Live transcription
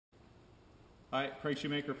Hi, Craig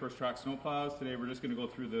Shoemaker, FRISTTRAX Snowplows. Today we're just going to go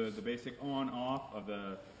through the basic on-off of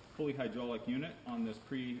the fully hydraulic unit on this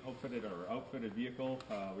pre-outfitted or outfitted vehicle.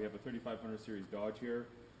 We have a 3500 series Dodge here.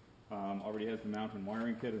 Already has the mount and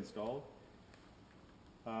wiring kit installed.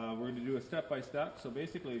 We're going to do a step-by-step. So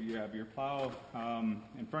basically you have your plow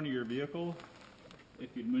in front of your vehicle.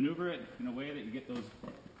 If you maneuver it in a way that you get those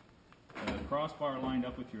crossbar lined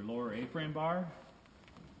up with your lower A-frame bar,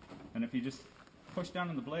 and if you just push down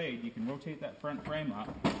on the blade, you can rotate that front frame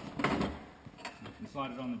up and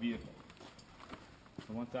slide it on the vehicle.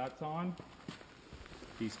 So once that's on,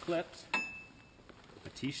 these clips, a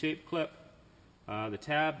T-shaped clip,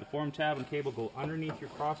 the form tab and cable go underneath your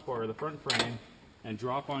crossbar of the front frame and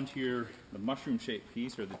drop onto the mushroom-shaped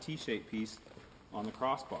piece or the T-shaped piece on the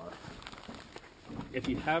crossbar. If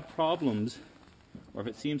you have problems or if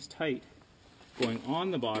it seems tight going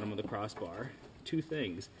on the bottom of the crossbar, two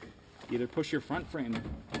things. Either push your front frame,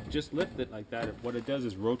 just lift it like that. What it does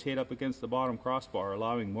is rotate up against the bottom crossbar,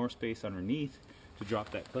 allowing more space underneath to drop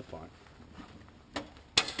that clip on.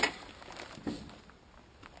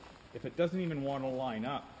 If it doesn't even want to line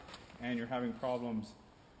up and you're having problems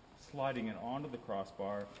sliding it onto the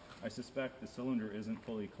crossbar, I suspect the cylinder isn't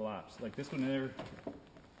fully collapsed. Like this one there,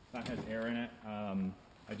 that has air in it.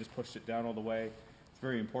 I just pushed it down all the way.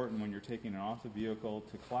 Very important when you're taking it off the vehicle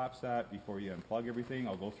to collapse that before you unplug everything.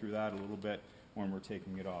 I'll go through that a little bit when we're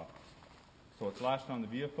taking it off. So it's lashed on the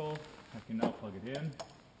vehicle. I can now plug it in.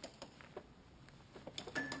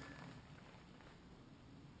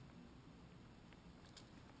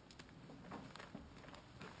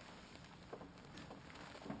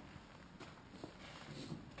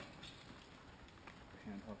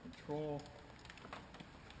 Handheld control.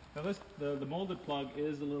 Now the molded plug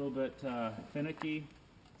is a little bit finicky.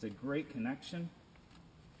 It's a great connection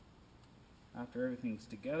after everything's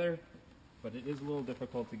together, but it is a little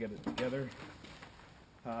difficult to get it together.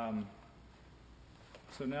 So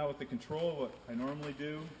now with the control, what I normally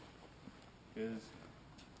do is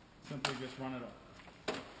simply just run it up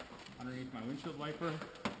underneath my windshield wiper,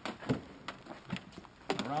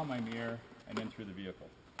 around my mirror, and then through the vehicle,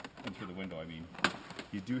 and through the window I mean.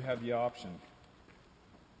 You do have the option.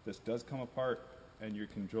 This does come apart, and you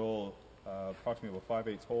can drill approximately a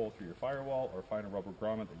 5/8 hole through your firewall, or find a rubber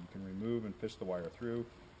grommet that you can remove and fish the wire through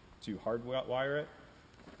to hard wire it.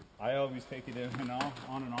 I always take it in and off,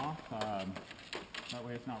 on and off. That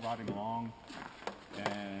way it's not rotting along,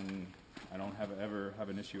 and I don't ever have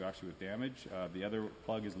an issue actually with damage. The other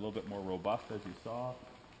plug is a little bit more robust, as you saw,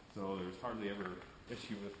 so there's hardly ever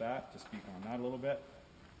issue with that. To speak on that a little bit.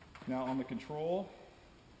 Now on the control,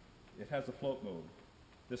 it has a float mode.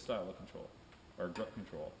 This style of control, or grip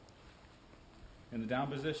control. In the down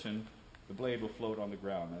position, the blade will float on the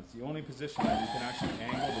ground. That's the only position that you can actually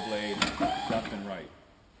angle the blade left and right.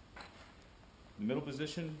 The middle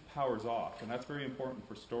position powers off, and that's very important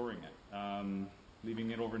for storing it.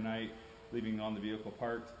 Leaving it overnight, leaving it on the vehicle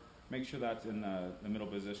parked, make sure that's in the middle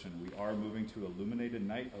position. We are moving to illuminated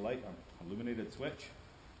illuminated switch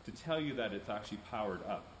to tell you that it's actually powered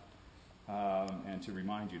up, and to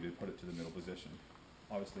remind you to put it to the middle position.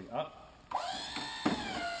 Obviously up.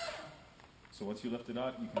 So once you lift it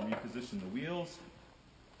up, you can reposition the wheels.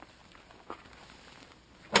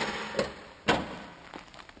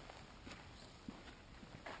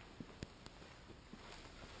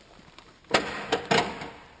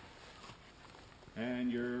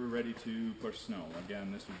 And you're ready to push snow.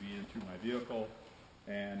 Again, this would be in through my vehicle.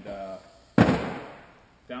 And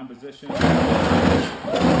down position, left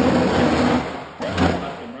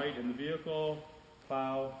and right in the vehicle.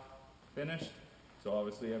 Plow finished. So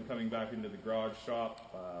obviously I'm coming back into the garage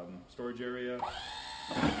shop storage area.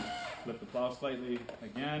 Lift the plow slightly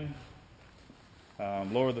again.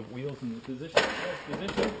 Lower the wheels in the position.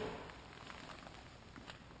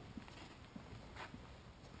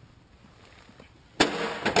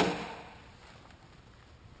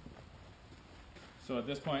 So at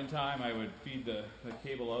this point in time, I would feed the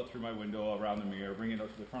cable out through my window around the mirror, bring it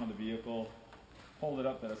out to the front of the vehicle, hold it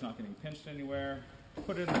up that it's not getting pinched anywhere.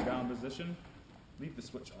 Put it in the down position, leave the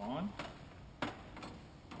switch on,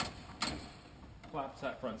 collapse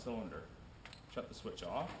that front cylinder, shut the switch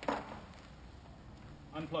off,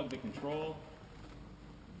 unplug the control,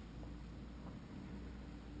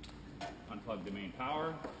 unplug the main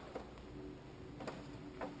power,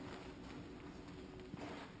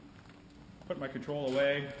 put my control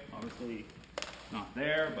away, obviously not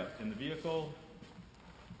there, but in the vehicle,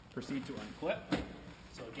 proceed to unclip.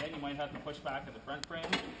 So again, you might have to push back at the front frame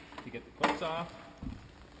to get the clips off.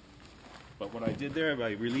 But what I did there,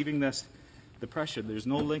 by relieving the pressure, there's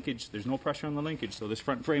no linkage, there's no pressure on the linkage, so this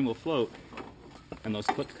front frame will float. and those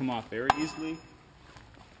clips come off very easily.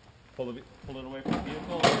 Pull it away from the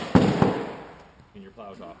vehicle, and your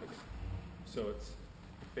plow's off. So it's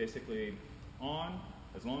basically on.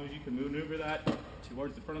 As long as you can maneuver that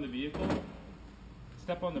towards the front of the vehicle,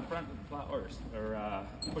 step on the front of the plow, or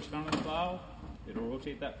push it onto the plow. It'll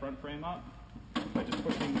rotate that front frame up by just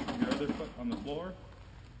pushing your other foot on the floor.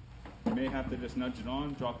 You may have to just nudge it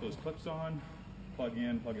on, drop those clips on, plug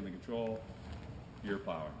in the control, you're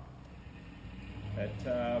plowing. It's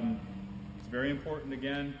very important,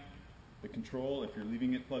 again, the control, if you're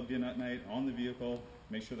leaving it plugged in at night on the vehicle,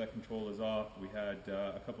 make sure that control is off. We had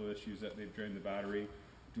a couple of issues that they've drained the battery.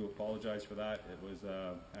 Do apologize for that. It was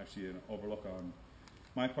actually an overlook on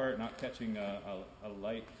my part, not catching a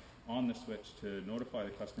light on the switch to notify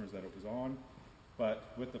the customers that it was on. But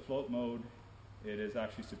with the float mode, it is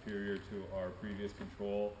actually superior to our previous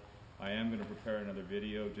control. I am going to prepare another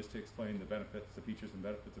video just to explain the benefits, the features and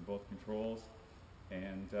benefits of both controls.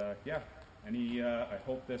 And yeah, I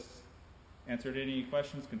hope this answered any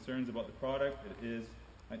questions, concerns about the product. It is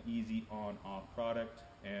an easy on-off product,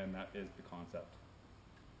 and that is the concept.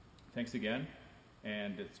 Thanks again,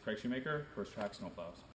 and it's Craig Shoemaker, FRISTTRAX Snowplows.